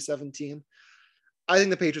 23-17. I think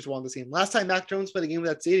the Patriots won this game. Last time Mac Jones played a game at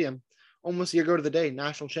that stadium, almost a year ago to the day,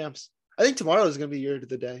 national champs. I think tomorrow is going to be a year to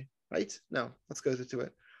the day, right? No, let's go to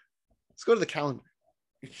it. Let's go to the calendar.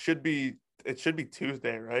 It should be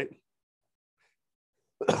Tuesday, right?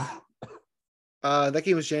 That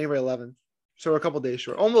game was January 11th. So we're a couple days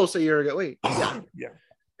short. Almost a year ago. Wait. Yeah. Yeah.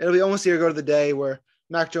 It'll be almost a year ago to the day where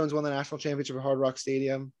Mac Jones won the national championship at Hard Rock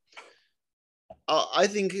Stadium. I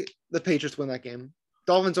think the Patriots win that game.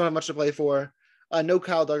 Dolphins don't have much to play for. No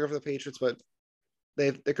Kyle Duggar for the Patriots, but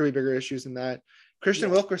there could be bigger issues than that.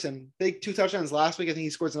 Christian Wilkerson, big 2 touchdowns last week. I think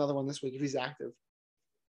he scores another one this week if he's active.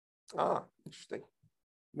 Interesting.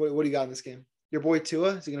 What do you got in this game? Your boy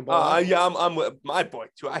Tua? Is he going to ball out? Yeah, I'm with my boy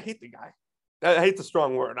Tua. I hate the guy. I hate the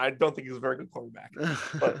strong word. I don't think he's a very good quarterback.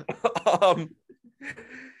 But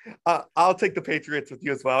I'll take the Patriots with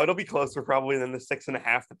you as well. It'll be closer probably than the 6.5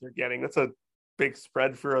 that they're getting. That's a big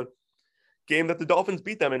spread for a game that the Dolphins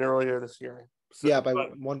beat them in earlier this year. So, yeah, by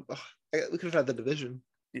one. We could have had the division.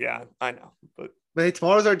 Yeah, I know. But hey,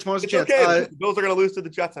 tomorrow's a chance. Okay. The Bills are going to lose to the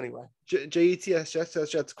Jets anyway.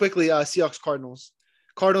 Jets. Quickly, Seahawks, Cardinals.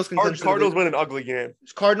 Cardinals win an ugly game.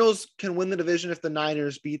 Cardinals can win the division if the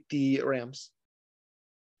Niners beat the Rams.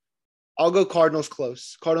 I'll go Cardinals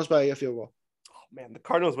close. Cardinals by a field goal. Oh, man, the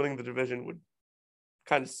Cardinals winning the division would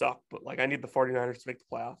kind of suck, but I need the 49ers to make the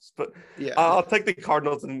playoffs. But yeah, I'll take the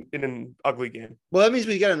Cardinals in an ugly game. Well, that means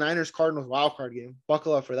we get a Niners-Cardinals wild card game.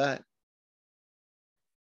 Buckle up for that.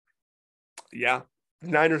 Yeah.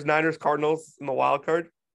 Niners, Cardinals in the wild card.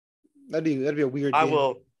 That'd be a weird game. I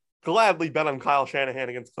will gladly bet on Kyle Shanahan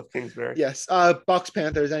against Cliff Kingsbury. Yes. Bucks,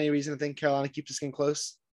 Panthers. Any reason to think Carolina keeps this game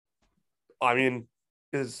close? I mean,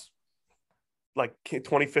 is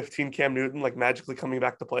 2015 Cam Newton magically coming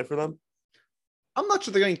back to play for them? I'm not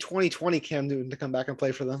sure they're getting 2020 Cam Newton to come back and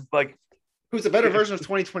play for them. Who's a better version of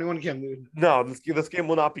 2021 Cam Newton? No, this game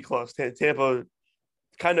will not be close. Tampa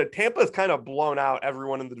is kind of blown out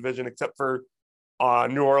everyone in the division except for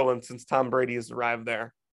New Orleans since Tom Brady has arrived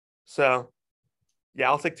there. So,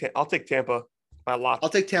 yeah, I'll take Tampa by a lot. I'll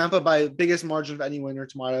take Tampa by biggest margin of any winner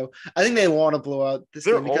tomorrow. I think they want to blow out this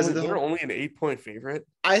game because they're only an 8-point favorite.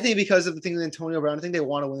 I think because of the thing with Antonio Brown, I think they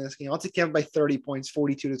want to win this game. I'll take Tampa by 30 points,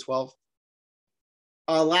 42-12.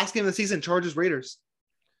 Last game of the season, Chargers Raiders.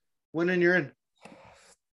 Win and you're in.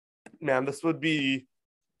 Man, this would be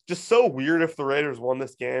just so weird if the Raiders won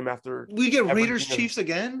this game after we get Raiders Chiefs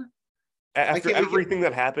again. After everything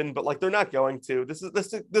that happened, but they're not going to.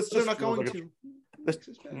 They're not going to.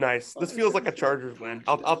 Nice. This feels like a Chargers win.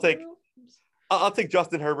 I'll take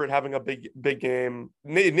Justin Herbert having a big game.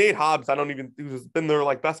 Nate Hobbs, who's been their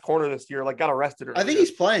like best corner this year, like got arrested earlier. I think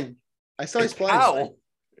he's playing. I saw he's playing. How?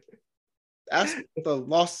 Ask the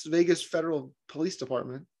Las Vegas Federal Police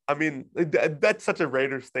Department. I mean, that's such a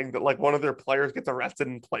Raiders thing that like one of their players gets arrested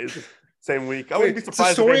and plays the same week. I wouldn't be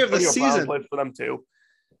surprised. It's the story if of the season. Plays for them too.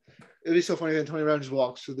 It'd be so funny if Antonio Brown just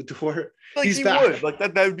walks through the door. Like He's he back. would. Like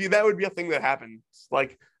that would be a thing that happens.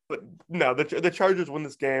 Like, but no, the Chargers win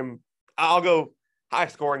this game. I'll go high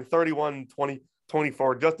scoring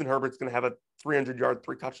 31-20-24. Justin Herbert's going to have a 300-yard,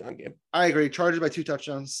 3-touchdown game. I agree. Chargers by 2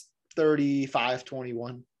 touchdowns,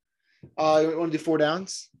 35-21. You want to do 4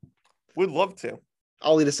 downs? Would love to.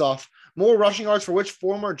 I'll lead us off. More rushing yards for which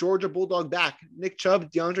former Georgia Bulldog back? Nick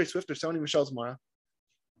Chubb, DeAndre Swift, or Sony Michel tomorrow?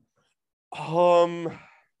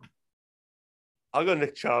 I'll go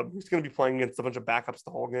Nick Chubb. He's going to be playing against a bunch of backups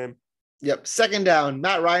the whole game. Yep. Second down.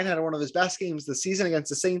 Matt Ryan had one of his best games this season against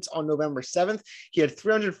the Saints on November 7th. He had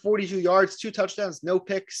 342 yards, 2 touchdowns, no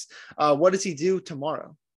picks. What does he do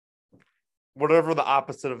tomorrow? Whatever the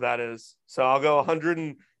opposite of that is. So I'll go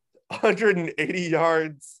 180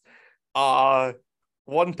 yards,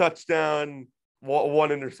 1 touchdown,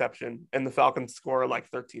 1 interception, and the Falcons score like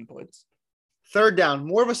 13 points. Third down,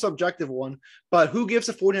 more of a subjective one, but who gives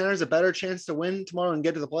the 49ers a better chance to win tomorrow and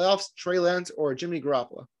get to the playoffs, Trey Lance or Jimmy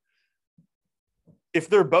Garoppolo? If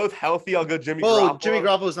they're both healthy, I'll go Jimmy Garoppolo. Jimmy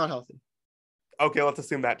Garoppolo is not healthy. Okay, let's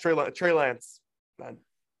assume that. Trey Lance. Man.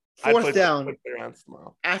 Fourth down,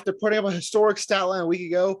 after putting up a historic stat line a week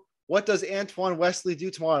ago, what does Antoine Wesley do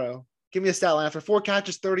tomorrow? Give me a stat line. After 4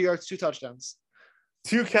 catches, 30 yards, 2 touchdowns.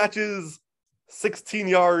 2 catches, 16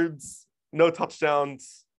 yards, no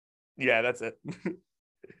touchdowns. Yeah, that's it.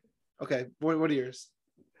 Okay, what are yours?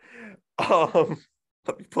 Let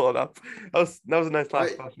me pull it up. That was a nice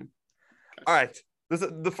last question. All right,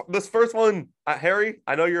 this first one, Harry.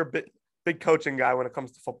 I know you're a big coaching guy when it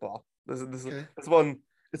comes to football. This one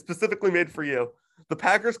is specifically made for you. The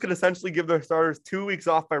Packers could essentially give their starters 2 weeks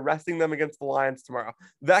off by resting them against the Lions tomorrow.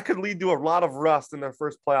 That could lead to a lot of rust in their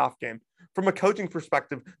first playoff game. From a coaching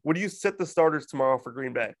perspective, would you sit the starters tomorrow for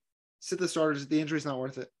Green Bay? Sit the starters. The injury's not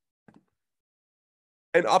worth it.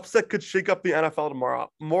 An upset could shake up the NFL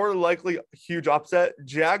tomorrow. More likely, huge upset.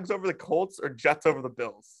 Jags over the Colts or Jets over the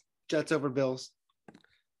Bills? Jets over Bills.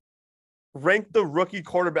 Rank the rookie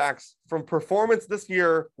quarterbacks from performance this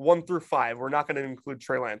year 1 through 5. We're not going to include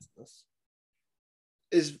Trey Lance in this.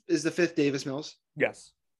 Is the 5th Davis Mills?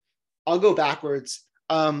 Yes. I'll go backwards.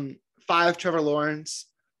 5 Trevor Lawrence,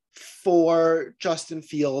 4 Justin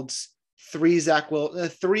Fields, 3 Zach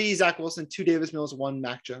Wilson, 2 Davis Mills, 1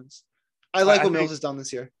 Mac Jones. I like what Mills has done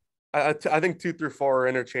this year. I think 2 through 4 are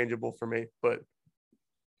interchangeable for me, but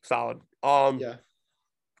solid. Yeah.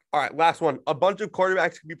 All right, last one. A bunch of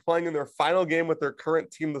quarterbacks could be playing in their final game with their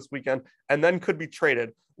current team this weekend, and then could be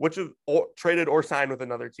traded. Traded or signed with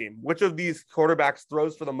another team? Which of these quarterbacks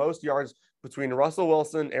throws for the most yards between Russell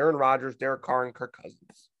Wilson, Aaron Rodgers, Derek Carr, and Kirk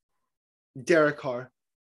Cousins? Derek Carr.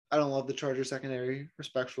 I don't love the Chargers secondary,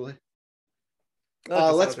 respectfully.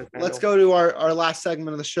 Let's go to our last segment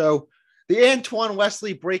of the show. The Antoine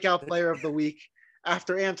Wesley breakout player of the week.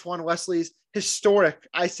 After Antoine Wesley's historic,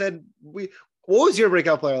 what was your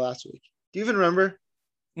breakout player last week? Do you even remember?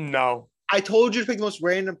 No. I told you to pick the most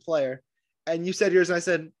random player, and you said yours, and I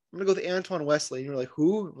said, I'm going to go with Antoine Wesley. And you were like,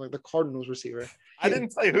 who? I'm like, the Cardinals receiver. I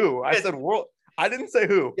didn't say who. I said world. I didn't say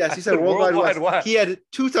who. Yes, you said Worldwide West. He had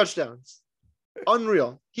 2 touchdowns.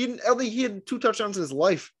 Unreal. I think he had 2 touchdowns in his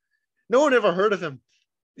life. No one ever heard of him.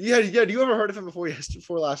 Yeah. You ever heard of him before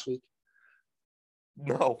last week?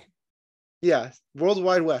 No. Yeah,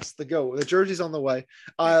 Worldwide West, the GOAT. The jersey's on the way.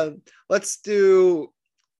 Let's do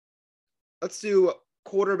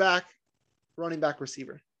quarterback, running back,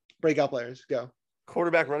 receiver. Breakout players, go.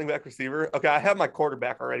 Quarterback, running back, receiver. Okay, I have my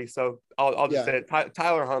quarterback already, so I'll just say it.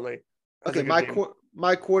 Tyler Huntley. Okay,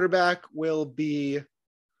 my quarterback will be.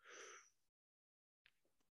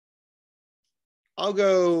 I'll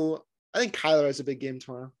go. I think Kyler has a big game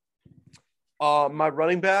tomorrow. My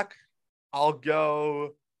running back, I'll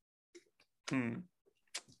go.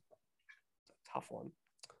 Tough one.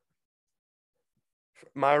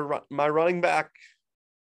 My running back,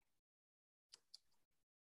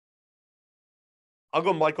 I'll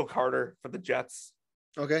go Michael Carter for the Jets.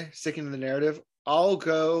 Okay, sticking to the narrative. I'll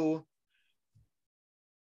go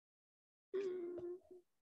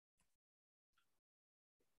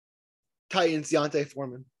Titans, Deontay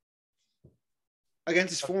Foreman against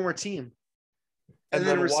his former team. And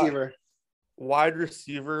then receiver. Wide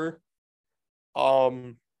receiver.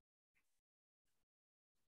 I'll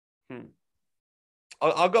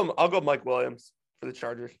go Mike Williams for the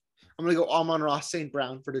Chargers. I'm gonna go Amon-Ra St.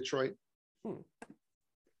 Brown for Detroit. Hmm.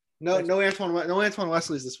 No Antoine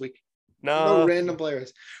Wesley's this week. No, No random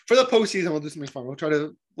players. For the postseason, we'll do something fun.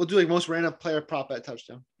 We'll do like most random player prop at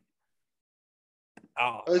touchdown.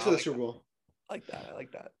 Oh, At least for I the like Super that. Bowl. I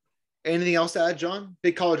like that. Anything else to add, John?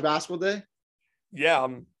 Big college basketball day. Yeah,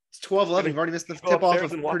 It's 12-11. You've already missed the go tip off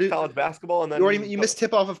upstairs of and watch Purdue. college basketball, and then You missed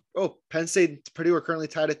tip off of Penn State and Purdue are currently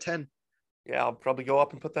tied at 10. Yeah, I'll probably go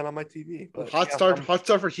up and put that on my TV. But Hot yeah,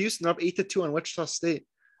 start for Houston. They're up 8-2 on Wichita State.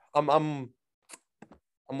 I'm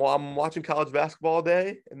watching college basketball all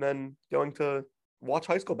day, and then going to watch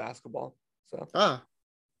high school basketball. So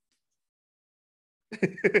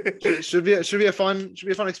should be a fun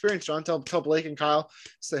experience, John. Tell Blake and Kyle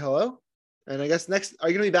say hello. And I guess are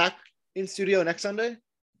you gonna be back in studio next Sunday?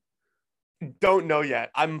 Don't know yet.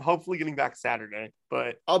 I'm hopefully getting back Saturday,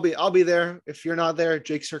 but I'll be there. If you're not there,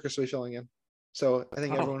 Jake Circus will be filling in. So I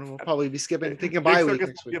think everyone will probably be taking a bye week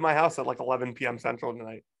next Be week. at my house at like 11 p.m. Central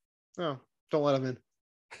tonight. Oh, don't let him in.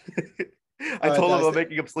 I told him guys, I'm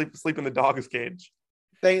making him sleep in the dog's cage.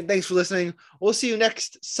 Thanks for listening. We'll see you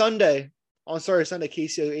next Sunday on Sunday,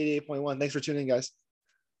 KCO 88.1. Thanks for tuning in, guys.